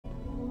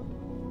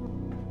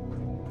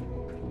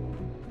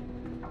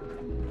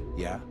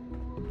Yeah?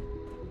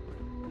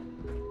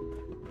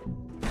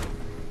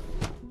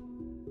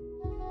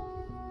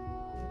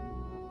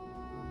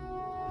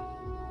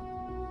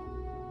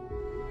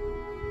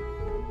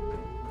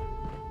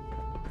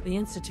 The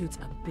Institute's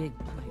a big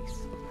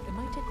place. It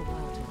might take a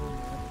while to learn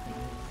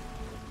everything.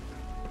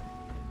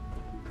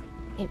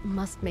 It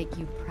must make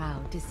you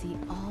proud to see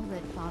all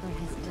that Father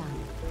has done,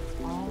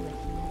 all that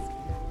he has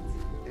built.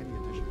 Any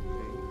additional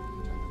pain?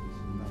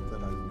 Not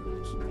that I've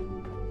noticed.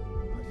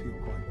 I feel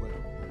quite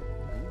well.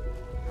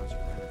 How's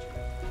your energy?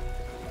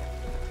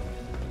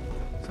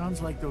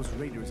 Sounds like those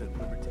raiders at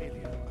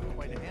Libertalia are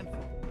quite a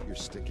handful. You're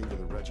sticking to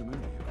the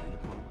regimen we agreed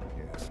upon?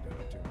 Yes,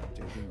 Doctor.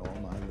 Taking all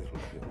my little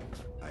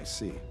pills. I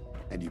see.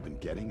 And you've been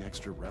getting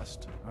extra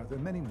rest? Are there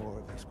many more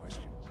of these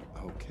questions?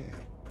 Okay.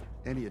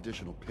 Any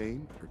additional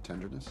pain or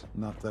tenderness?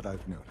 Not that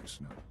I've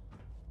noticed, no.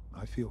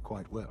 I feel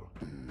quite well.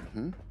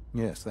 Mm-hmm.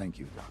 Yes, thank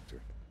you, Doctor.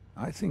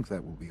 I think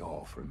that will be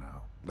all for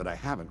now. But I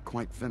haven't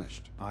quite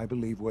finished. I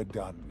believe we're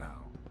done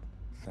now.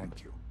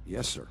 Thank you.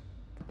 Yes, sir.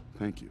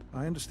 Thank you.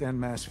 I understand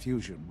mass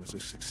fusion was a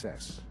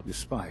success,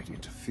 despite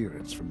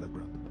interference from the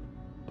brother.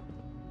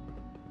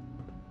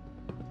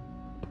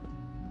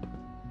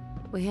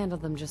 We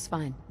handled them just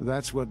fine.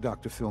 That's what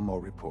Dr.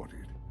 Fillmore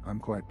reported. I'm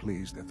quite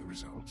pleased at the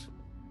results.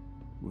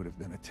 Would have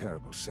been a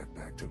terrible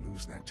setback to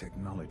lose that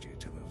technology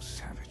to those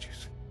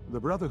savages.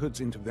 The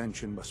Brotherhood's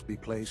intervention must be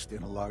placed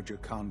in a larger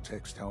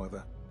context,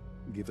 however,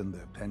 given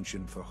their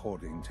penchant for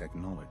hoarding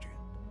technology.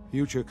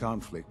 Future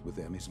conflict with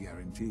them is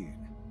guaranteed.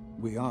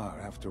 We are,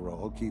 after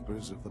all,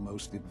 keepers of the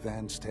most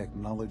advanced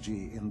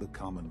technology in the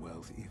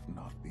Commonwealth, if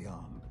not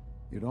beyond.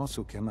 It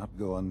also cannot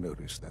go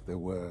unnoticed that there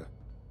were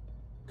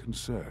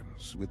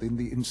concerns within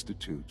the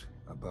Institute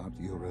about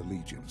your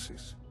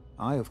allegiances.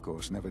 I, of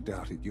course, never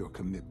doubted your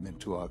commitment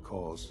to our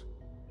cause.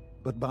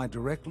 But by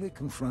directly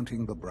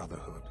confronting the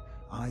Brotherhood,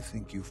 I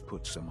think you've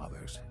put some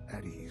others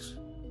at ease.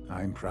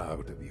 I'm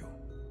proud of you,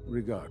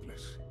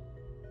 regardless.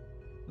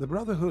 The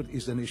Brotherhood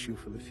is an issue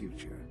for the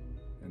future,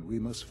 and we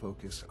must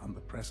focus on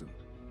the present.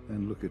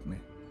 And look at me,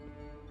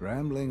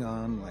 rambling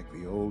on like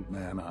the old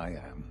man I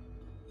am.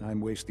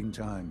 I'm wasting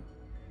time.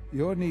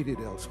 You're needed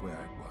elsewhere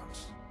at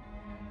once.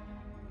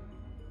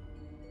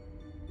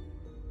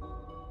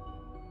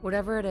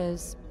 Whatever it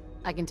is,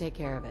 I can take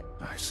care of it.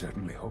 I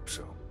certainly hope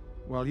so.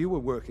 While you were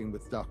working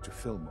with Dr.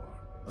 Fillmore,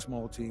 a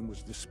small team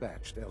was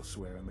dispatched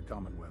elsewhere in the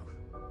Commonwealth.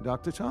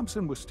 Dr.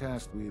 Thompson was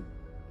tasked with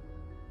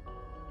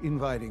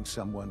inviting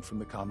someone from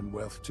the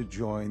Commonwealth to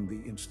join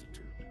the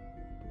Institute.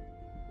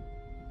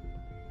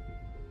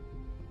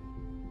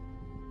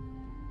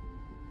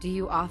 Do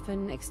you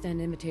often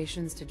extend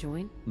invitations to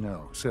join?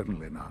 No,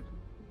 certainly not.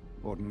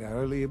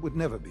 Ordinarily, it would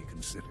never be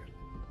considered.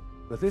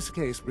 But this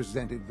case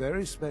presented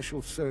very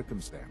special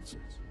circumstances.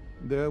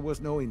 There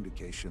was no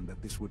indication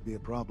that this would be a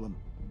problem.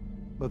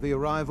 But the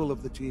arrival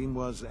of the team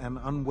was an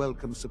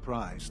unwelcome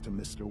surprise to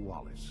Mr.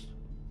 Wallace.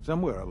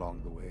 Somewhere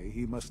along the way,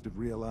 he must have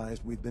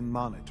realized we'd been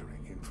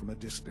monitoring him from a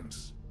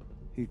distance.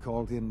 He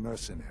called in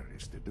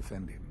mercenaries to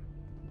defend him.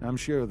 I'm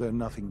sure they're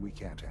nothing we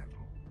can't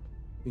handle.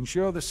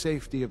 Ensure the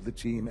safety of the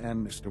team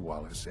and Mr.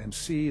 Wallace, and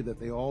see that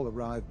they all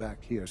arrive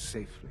back here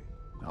safely.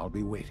 I'll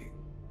be waiting.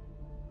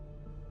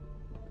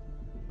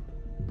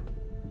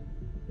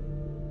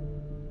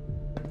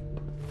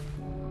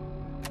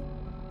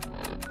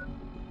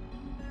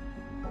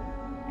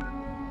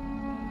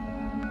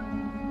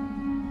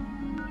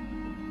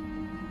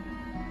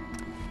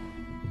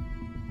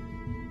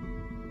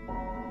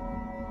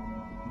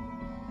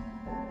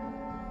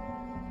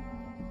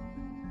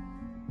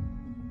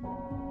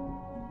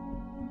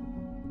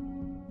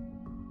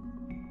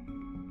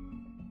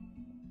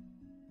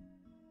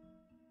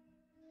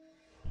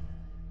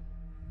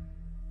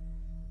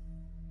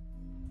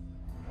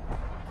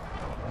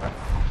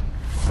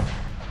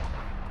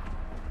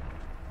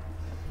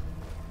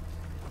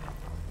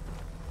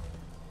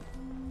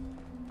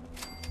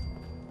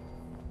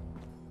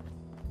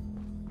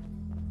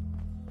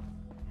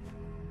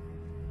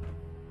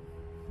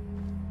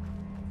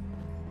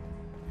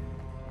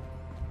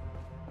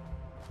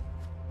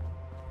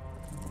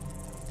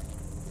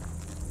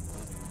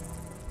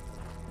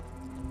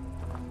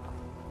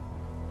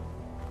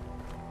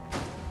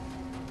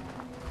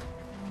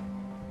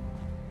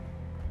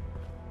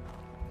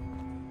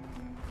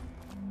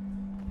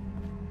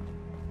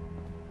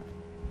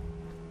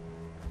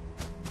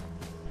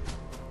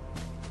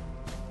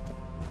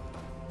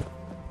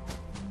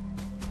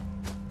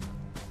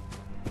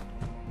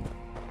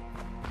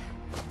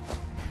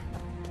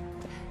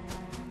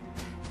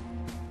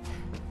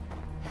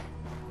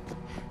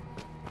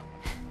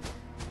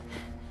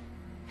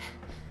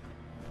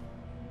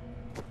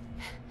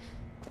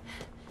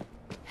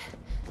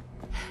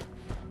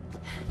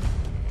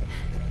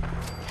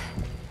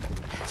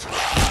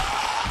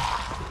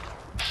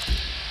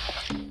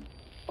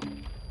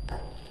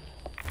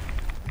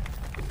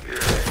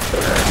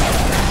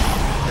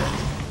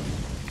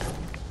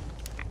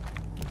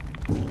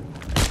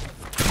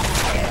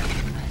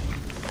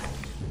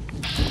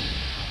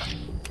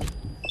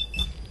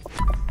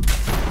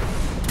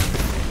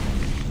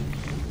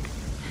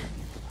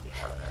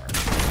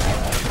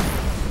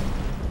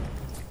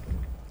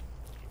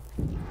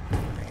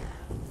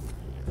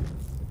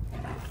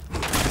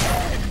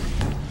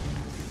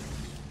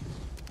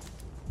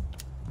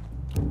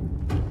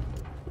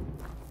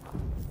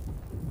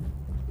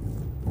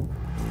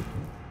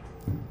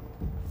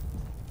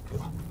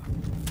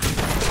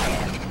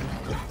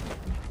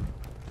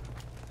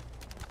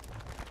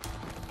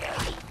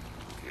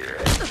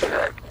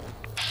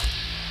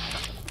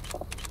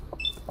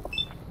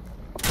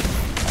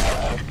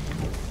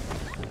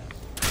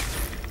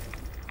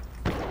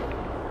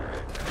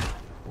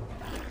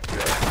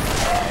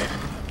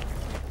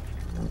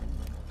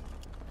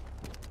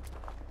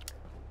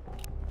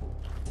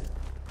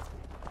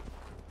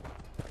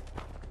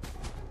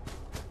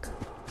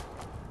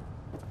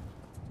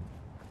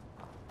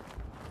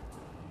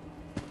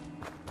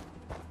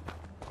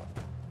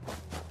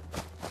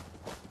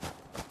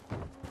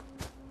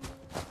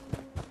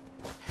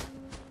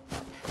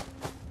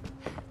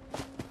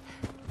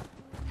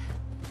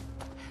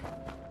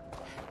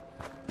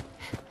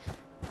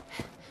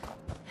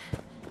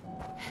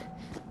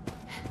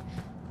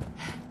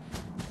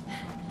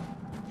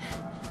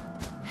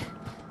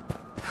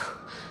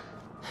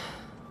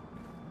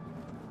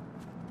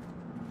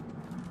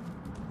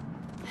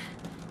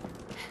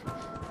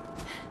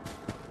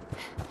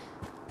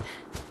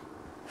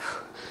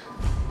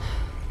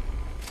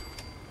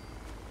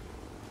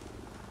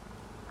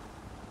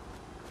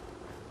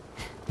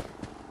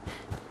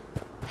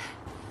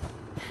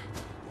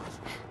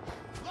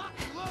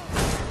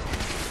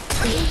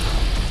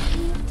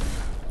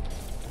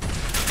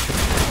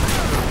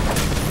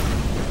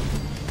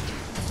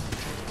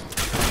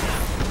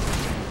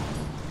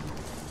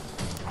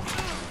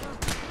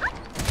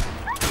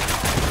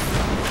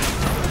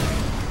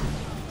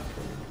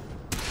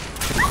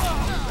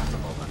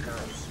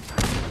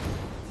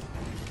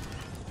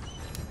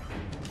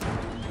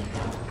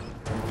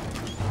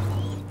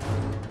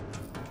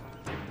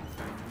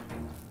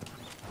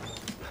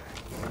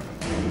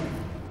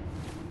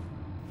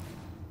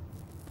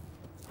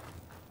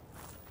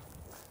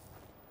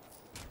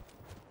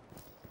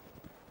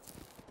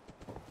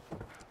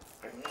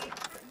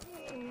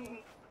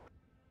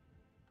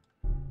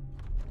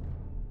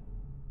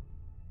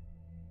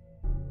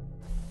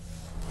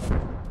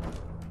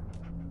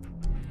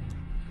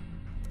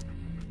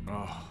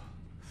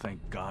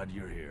 Thank God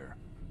you're here.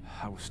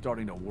 I was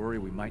starting to worry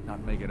we might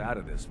not make it out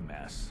of this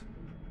mess.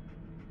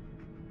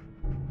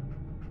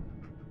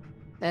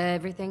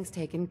 Everything's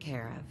taken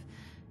care of.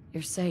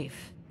 You're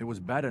safe. It was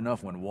bad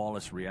enough when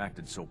Wallace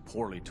reacted so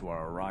poorly to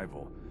our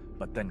arrival,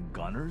 but then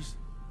Gunners?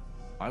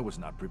 I was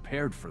not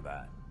prepared for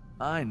that.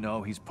 I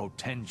know he's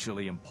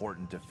potentially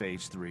important to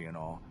Phase 3 and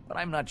all, but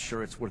I'm not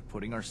sure it's worth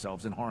putting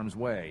ourselves in harm's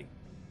way.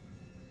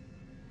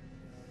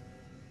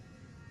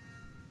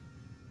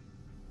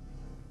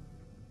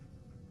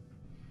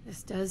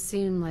 This does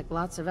seem like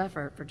lots of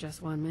effort for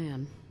just one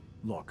man.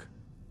 Look,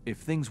 if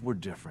things were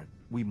different,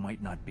 we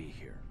might not be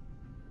here.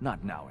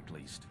 Not now, at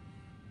least.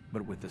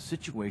 But with the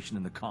situation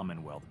in the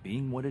Commonwealth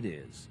being what it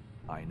is,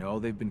 I know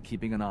they've been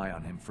keeping an eye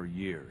on him for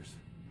years.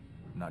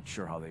 Not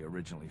sure how they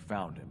originally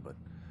found him, but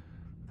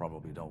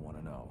probably don't want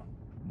to know.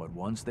 But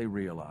once they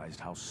realized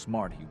how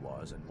smart he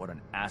was and what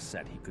an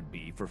asset he could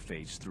be for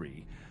Phase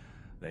 3,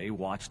 they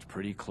watched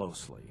pretty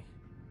closely.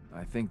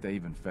 I think they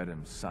even fed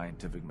him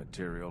scientific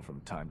material from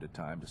time to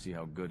time to see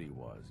how good he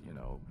was, you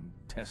know,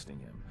 testing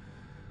him,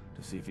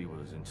 to see if he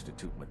was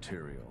Institute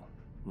material.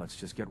 Let's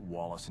just get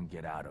Wallace and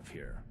get out of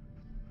here.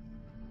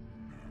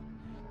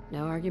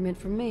 No argument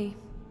from me.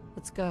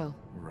 Let's go.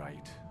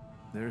 Right.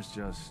 There's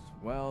just,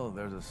 well,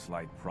 there's a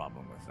slight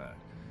problem with that.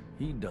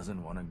 He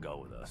doesn't want to go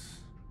with us.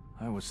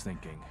 I was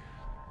thinking,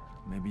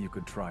 maybe you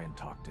could try and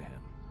talk to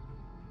him.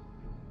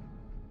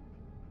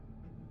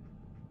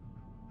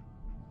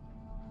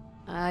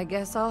 I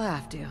guess I'll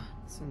have to,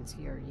 since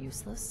you're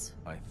useless.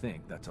 I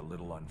think that's a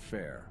little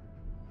unfair.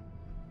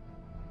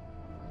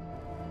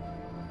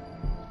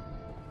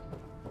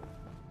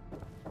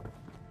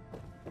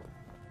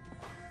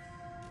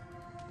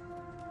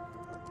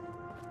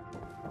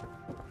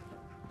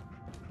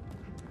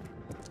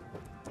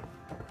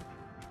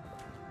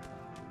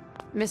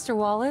 Mr.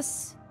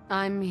 Wallace,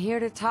 I'm here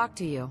to talk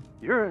to you.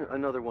 You're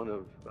another one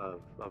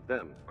of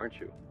them, aren't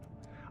you?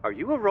 Are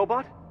you a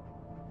robot?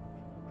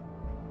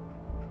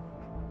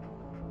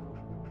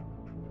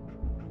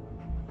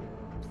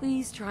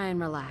 Please try and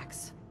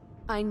relax.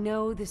 I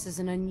know this is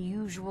an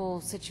unusual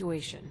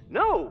situation.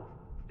 No!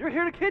 You're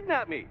here to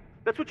kidnap me!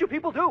 That's what you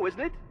people do, isn't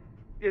it?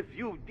 If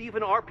you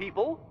even are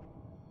people.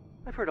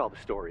 I've heard all the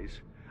stories.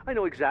 I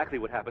know exactly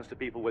what happens to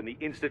people when the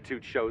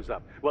Institute shows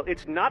up. Well,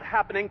 it's not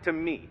happening to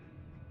me.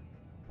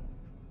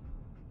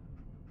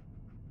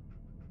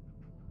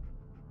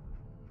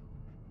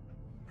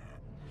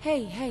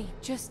 Hey,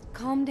 just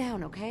calm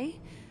down, okay?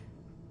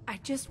 I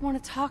just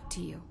want to talk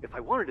to you. If I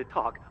wanted to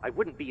talk, I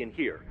wouldn't be in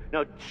here.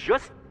 Now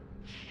just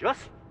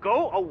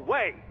go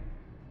away!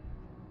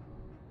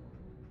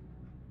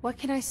 What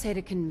can I say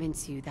to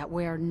convince you that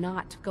we're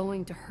not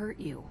going to hurt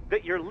you?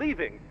 That you're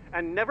leaving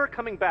and never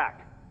coming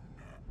back.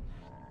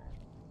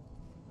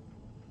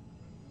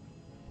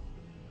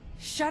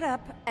 Shut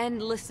up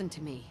and listen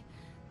to me.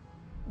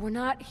 We're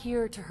not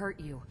here to hurt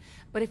you,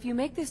 but if you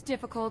make this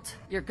difficult,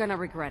 you're gonna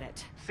regret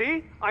it.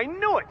 See? I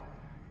knew it!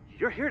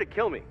 You're here to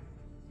kill me.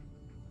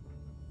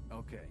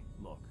 Okay,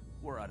 look,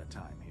 we're out of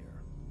time here.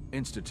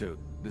 Institute,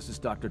 this is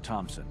Dr.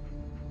 Thompson.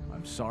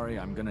 I'm sorry,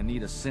 I'm gonna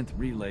need a synth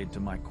relayed to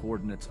my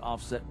coordinates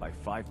offset by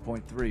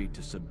 5.3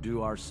 to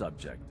subdue our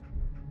subject.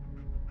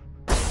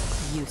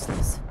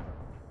 Useless.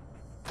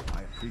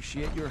 I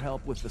appreciate your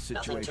help with the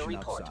situation Nothing to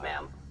report, outside,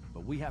 ma'am.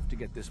 but we have to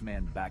get this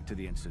man back to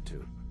the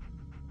Institute.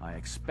 I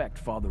expect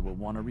Father will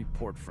want a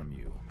report from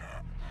you.